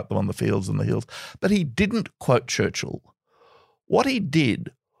grounds, we'll fight them on the fields and the hills." But he didn't quote Churchill. What he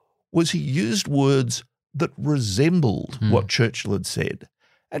did was he used words that resembled what Churchill had said.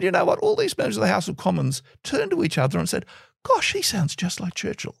 And you know what? All these members of the House of Commons turned to each other and said, "Gosh, he sounds just like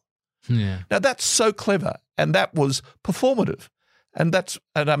Churchill." Yeah. Now, that's so clever, and that was performative. And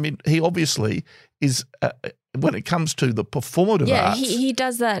I mean, he obviously is, when it comes to the performative arts. Yeah, he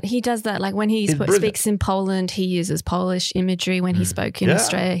does that. He does that. Like when he speaks in Poland, he uses Polish imagery. When he spoke in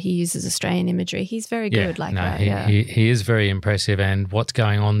Australia, he uses Australian imagery. He's very good like that. He is very impressive. And what's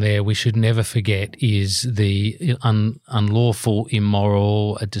going on there, we should never forget, is the unlawful,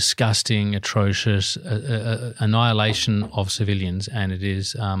 immoral, disgusting, atrocious annihilation of civilians. And it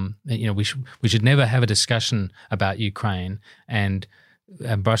is, we should never have a discussion about Ukraine and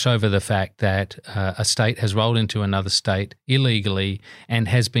brush over the fact that a state has rolled into another state illegally and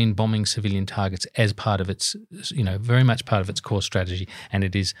has been bombing civilian targets as part of its, very much part of its core strategy. And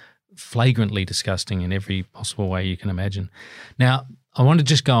it is flagrantly disgusting in every possible way you can imagine. Now, I want to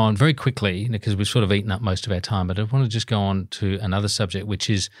just go on very quickly because we've sort of eaten up most of our time, but I want to just go on to another subject, which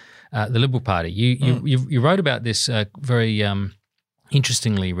is the Liberal Party. You wrote about this very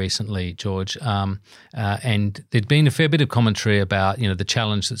interestingly recently, George, and there'd been a fair bit of commentary about, the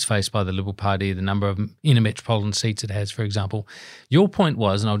challenge that's faced by the Liberal Party, the number of inner metropolitan seats it has, for example. Your point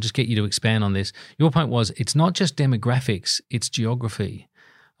was, and I'll just get you to expand on this, your point was it's not just demographics, it's geography.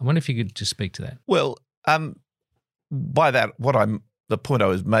 I wonder if you could just speak to that. Well, by that, the point I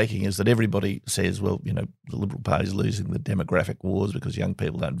was making is that everybody says, well, the Liberal Party is losing the demographic wars because young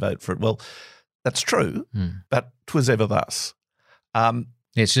people don't vote for it. Well, that's true, but 'twas ever thus.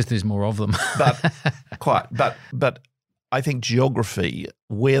 It's just there's more of them. But I think geography,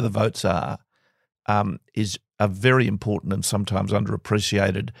 where the votes are, is a very important and sometimes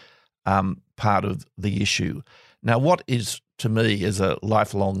underappreciated part of the issue. Now, what is, to me, as a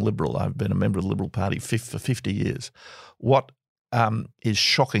lifelong Liberal, I've been a member of the Liberal Party for 50 years, what is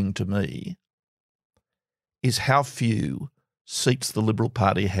shocking to me is how few seats the Liberal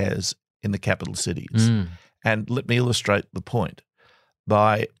Party has in the capital cities. And let me illustrate the point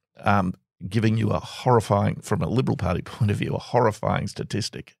by giving you from a Liberal Party point of view, a horrifying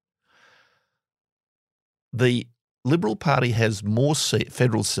statistic. The Liberal Party has more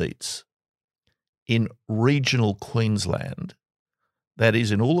federal seats in regional Queensland, that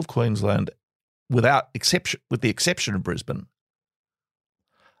is in all of Queensland, with the exception of Brisbane,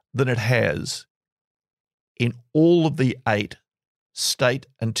 than it has in all of the 8 state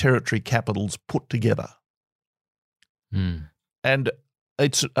and territory capitals put together. And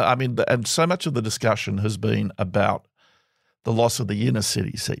and so much of the discussion has been about the loss of the inner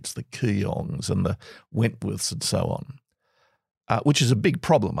city seats, the Kooyongs and the Wentworths and so on, which is a big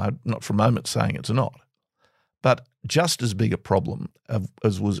problem. I'm not for a moment saying it's not. But just as big a problem,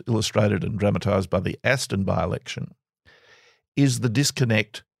 as was illustrated and dramatised by the Aston by-election, is the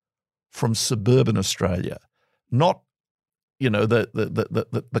disconnect from suburban Australia, not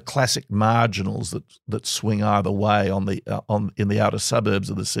the classic marginals that swing either way in the outer suburbs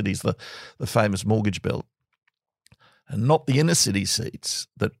of the cities, the famous mortgage belt, and not the inner city seats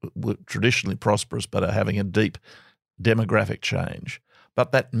that were traditionally prosperous but are having a deep demographic change,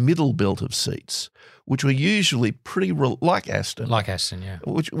 but that middle belt of seats, which were usually pretty like Aston, yeah,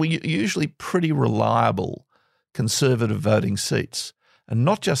 which were usually pretty reliable conservative voting seats, and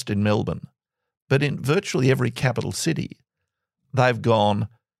not just in Melbourne, but in virtually every capital city. They've gone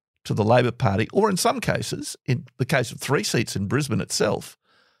to the Labor Party, or in some cases, in the case of 3 seats in Brisbane itself,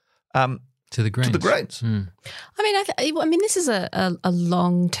 to the Greens. I mean, this is a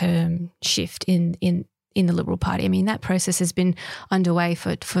long-term shift in the Liberal Party. I mean, that process has been underway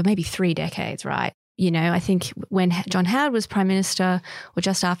for maybe 3 decades, right? I think when John Howard was Prime Minister, or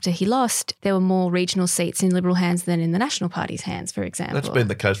just after he lost, there were more regional seats in Liberal hands than in the National Party's hands, for example. That's been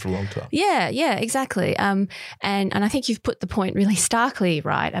the case for a long time. Yeah, exactly. And I think you've put the point really starkly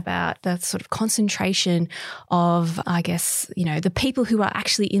right about the sort of concentration of, I guess, the people who are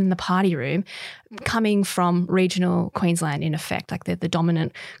actually in the party room coming from regional Queensland, in effect, like they're the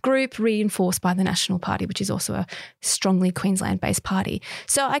dominant group, reinforced by the National Party, which is also a strongly Queensland-based party.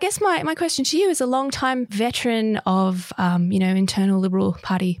 So I guess my question to you, as a long-time veteran of, internal Liberal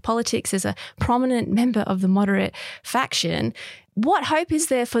Party politics, as a prominent member of the moderate faction, what hope is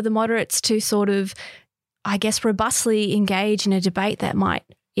there for the moderates to sort of, I guess, robustly engage in a debate that might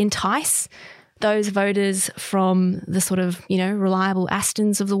entice those voters from the sort of, reliable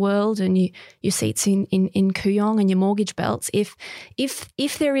Astons of the world and your seats in Kooyong and your mortgage belts, if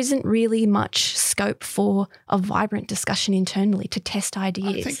there isn't really much scope for a vibrant discussion internally to test ideas?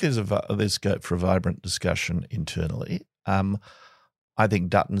 I think there's scope for a vibrant discussion internally. I think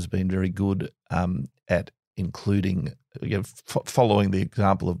Dutton's been very good at including, following the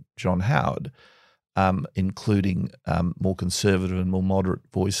example of John Howard, including more conservative and more moderate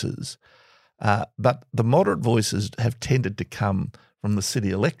voices. But the moderate voices have tended to come from the city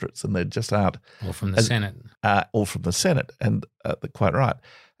electorates, and there just aren't. Or from the Senate. Or from the Senate, and quite right.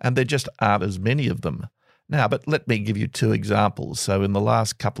 And there just aren't as many of them now. But let me give you two examples. So in the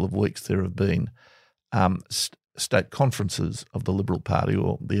last couple of weeks, there have been state conferences of the Liberal Party,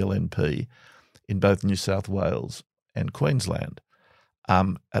 or the LNP, in both New South Wales and Queensland.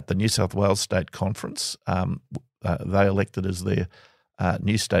 At the New South Wales State Conference, they elected as their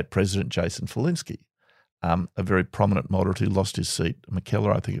new state president Jason Falinski, a very prominent moderate who lost his seat,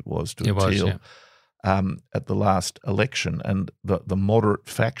 McKellar, I think it was, to Teal at the last election. And the moderate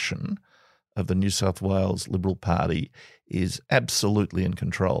faction of the New South Wales Liberal Party is absolutely in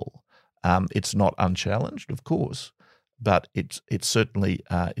control. It's not unchallenged, of course, but it certainly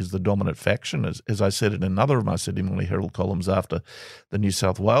is the dominant faction. As I said in another of my Sydney Morning Herald columns after the New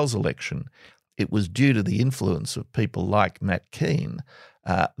South Wales election, it was due to the influence of people like Matt Keane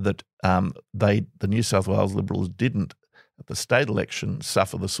that the New South Wales Liberals didn't, at the state election,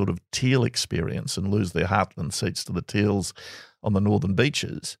 suffer the sort of Teal experience and lose their heartland seats to the Teals on the Northern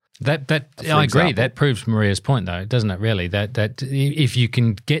Beaches. I agree. That proves Maria's point, though, doesn't it? Really, that if you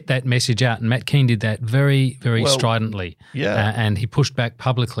can get that message out, and Matt Keane did that very, very stridently, and he pushed back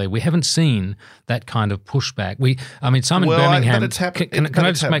publicly. We haven't seen that kind of pushback. Simon Birmingham. But it's happening. Can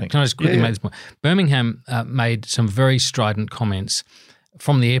I just quickly make this point? Birmingham made some very strident comments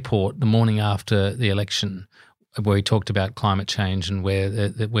from the airport the morning after the election, where he talked about climate change and where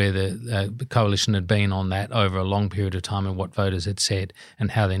the coalition had been on that over a long period of time and what voters had said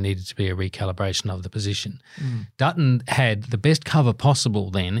and how there needed to be a recalibration of the position. Dutton had the best cover possible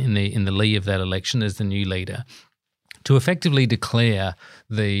then in the lee of that election as the new leader to effectively declare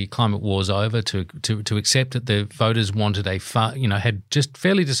the climate war's over, to accept that the voters wanted had just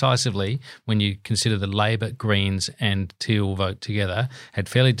fairly decisively, when you consider the Labor, Greens and Teal vote together, had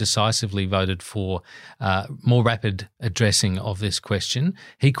fairly decisively voted for more rapid addressing of this question.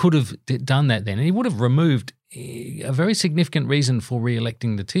 He could have done that then, and he would have removed a very significant reason for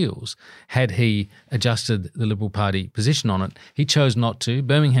re-electing the Teals had he adjusted the Liberal Party position on it. He chose not to.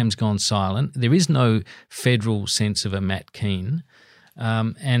 Birmingham's gone silent. There is no federal sense of a Matt Keane.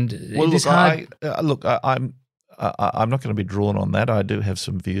 I'm not going to be drawn on that. I do have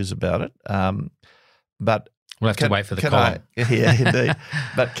some views about it. But we'll have to wait for the column. Yeah, indeed.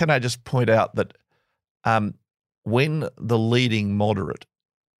 But can I just point out that when the leading moderate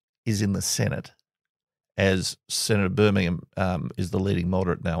is in the Senate, as Senator Birmingham is the leading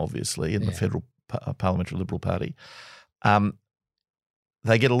moderate now, obviously, in the federal parliamentary Liberal Party,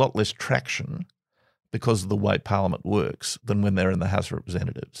 they get a lot less traction because of the way Parliament works than when they're in the House of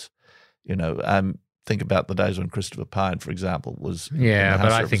Representatives. Think about the days when Christopher Pyne, for example, was in the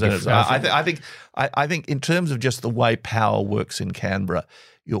House of Representatives. I think in terms of just the way power works in Canberra,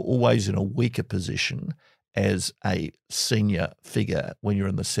 you're always in a weaker position as a senior figure when you're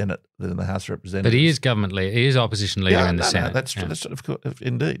in the Senate than in the House of Representatives. But he is government leader. He is opposition leader in the Senate. No, that's true. That's of course,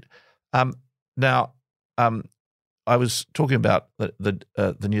 indeed. Now, I was talking about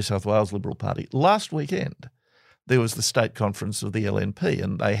the New South Wales Liberal Party. Last weekend, there was the state conference of the LNP,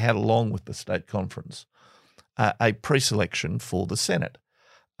 and they had, along with the state conference, a pre-selection for the Senate.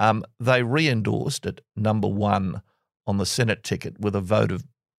 They re-endorsed at number one on the Senate ticket with a vote of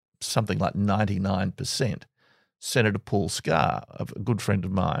something like 99%, Senator Paul Scar, a good friend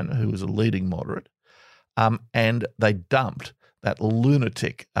of mine who was a leading moderate, and they dumped that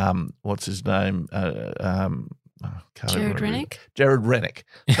lunatic, what's his name? Jared Rennick? Jared Rennick.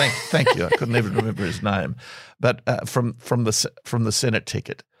 Thank you. I couldn't even remember his name. But from the Senate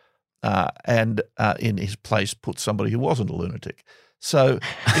ticket, and in his place put somebody who wasn't a lunatic. So,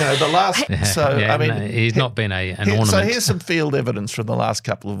 the last. He's not been an ornament. So here's some field evidence from the last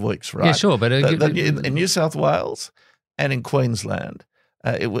couple of weeks, right? Yeah, sure, but in New South Wales and in Queensland,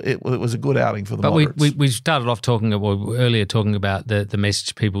 it was a good outing for the moderates. But we started off talking about the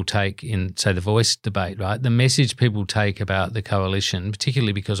message people take in, say, the Voice debate, right? The message people take about the coalition,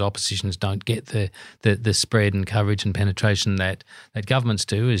 particularly because oppositions don't get the spread and coverage and penetration that governments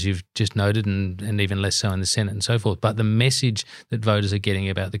do, as you've just noted, and even less so in the Senate and so forth. But the message that voters are getting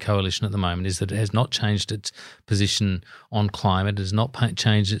about the coalition at the moment is that it has not changed its position on climate, it has not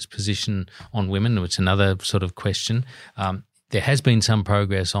changed its position on women, which is another sort of question. There has been some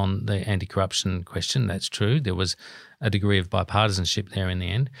progress on the anti-corruption question. That's true. There was a degree of bipartisanship there in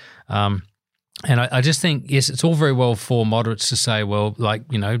the end. And I just think, yes, it's all very well for moderates to say, well,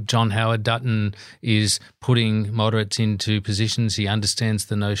 John Howard Dutton is putting moderates into positions. He understands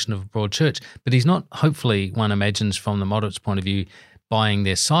the notion of a broad church. But he's not, hopefully, one imagines from the moderates' point of view, buying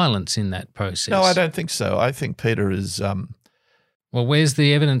their silence in that process. No, I don't think so. I think Peter is... Well, where's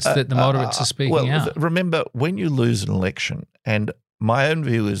the evidence that the moderates are speaking out? Remember, when you lose an election, and my own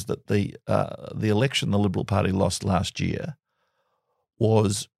view is that the election the Liberal Party lost last year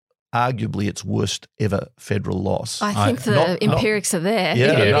was arguably its worst ever federal loss. I think the empirics are there.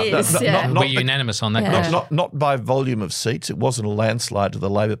 We're unanimous on that. Yeah. Not by volume of seats. It wasn't a landslide to the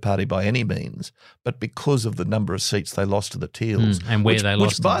Labor Party by any means, but because of the number of seats they lost to the Teals. And where they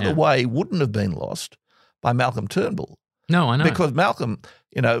lost which, by the way, wouldn't have been lost by Malcolm Turnbull. No, I know. Because Malcolm,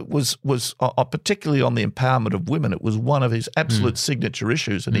 was particularly on the empowerment of women, it was one of his absolute signature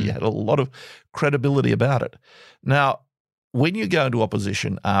issues, and he had a lot of credibility about it. Now, when you go into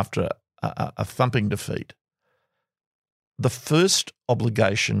opposition after a thumping defeat, the first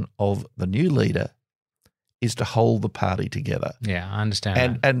obligation of the new leader is to hold the party together. Yeah, I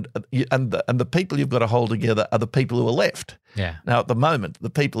understand. And the people you've got to hold together are the people who are left. Yeah. Now, at the moment, the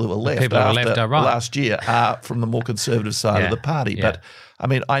people who are left are right. last year are from the more conservative side of the party. Yeah. But, I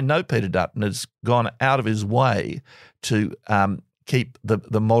mean, I know Peter Dutton has gone out of his way to keep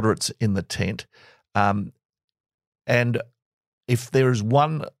the moderates in the tent. And if there is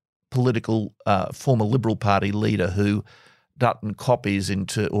one political former Liberal Party leader who Dutton copies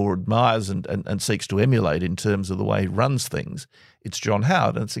into or admires and seeks to emulate in terms of the way he runs things, it's John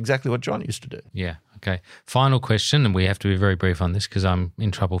Howard, and it's exactly what John used to do. Yeah, okay. Final question, and we have to be very brief on this because I'm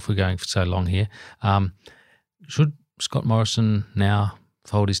in trouble for going for so long here. Should Scott Morrison now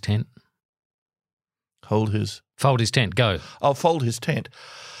fold his tent? Fold his tent, go. I'll fold his tent.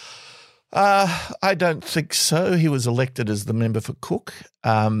 I don't think so. He was elected as the member for Cook,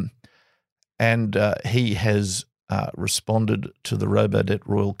 and he has responded to the Robodebt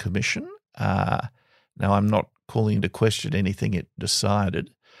Royal Commission. Now, I'm not calling into question anything it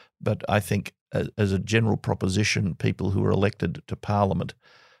decided, but I think as a general proposition, people who are elected to Parliament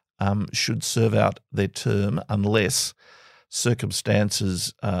should serve out their term unless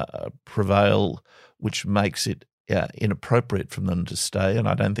circumstances prevail which makes it inappropriate for them to stay. And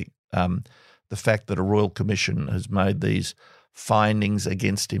I don't think the fact that a Royal Commission has made these findings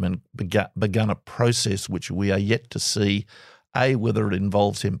against him and begun a process which we are yet to see, A, whether it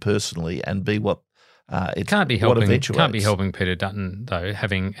involves him personally, and B, what it can't be eventuates. Can't be helping Peter Dutton though,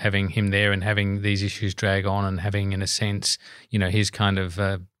 having him there and having these issues drag on and having, in a sense, his kind of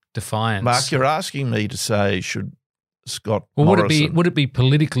defiance. Mark, you're asking me to say should Scott Morrison. Would it be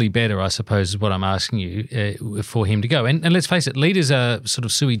politically better, I suppose, is what I'm asking you, for him to go? And let's face it, leaders are sort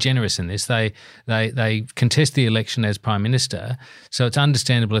of sui generis in this. They contest the election as Prime Minister, so it's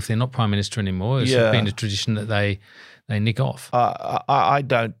understandable if they're not Prime Minister anymore. It's been a tradition that they nick off. I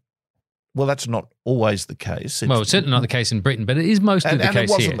don't. Well, that's not always the case. It's certainly not the case in Britain, but it is mostly the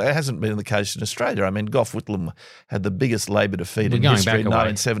case here. It hasn't been the case in Australia. I mean, Gough Whitlam had the biggest Labor defeat in history in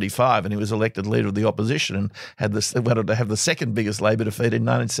 1975, and he was elected Leader of the Opposition and wanted to have the second biggest Labor defeat in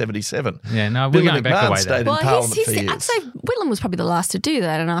 1977. Yeah, no, we're going back away. Stayed in Parliament for years. I'd say Whitlam was probably the last to do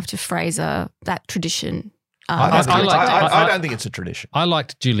that, and after Fraser, that tradition. I don't think it's a tradition. I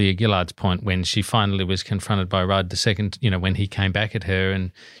liked Julia Gillard's point when she finally was confronted by Rudd II, when he came back at her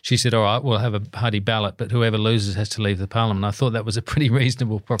and she said, all right, we'll have a party ballot, but whoever loses has to leave the Parliament. I thought that was a pretty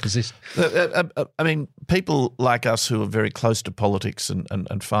reasonable proposition. I mean, people like us who are very close to politics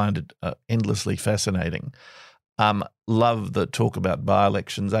and find it endlessly fascinating love the talk about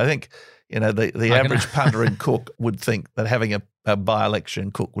by-elections. I think, the average punter in Cook would think that having a by-election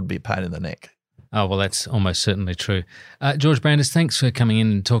in Cook would be a pain in the neck. Oh, well, that's almost certainly true. George Brandis, thanks for coming in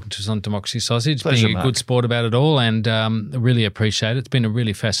and talking to us on Democracy Sausage, Pleasure, being a Mark. good sport about it all, and really appreciate it. It's been a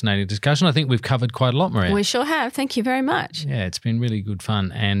really fascinating discussion. I think we've covered quite a lot, Maria. We sure have. Thank you very much. Yeah, it's been really good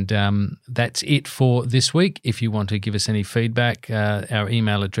fun. And that's it for this week. If you want to give us any feedback, our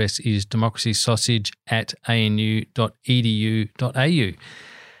email address is democracysausage@anu.edu.au.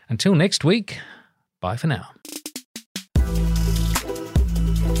 Until next week, bye for now.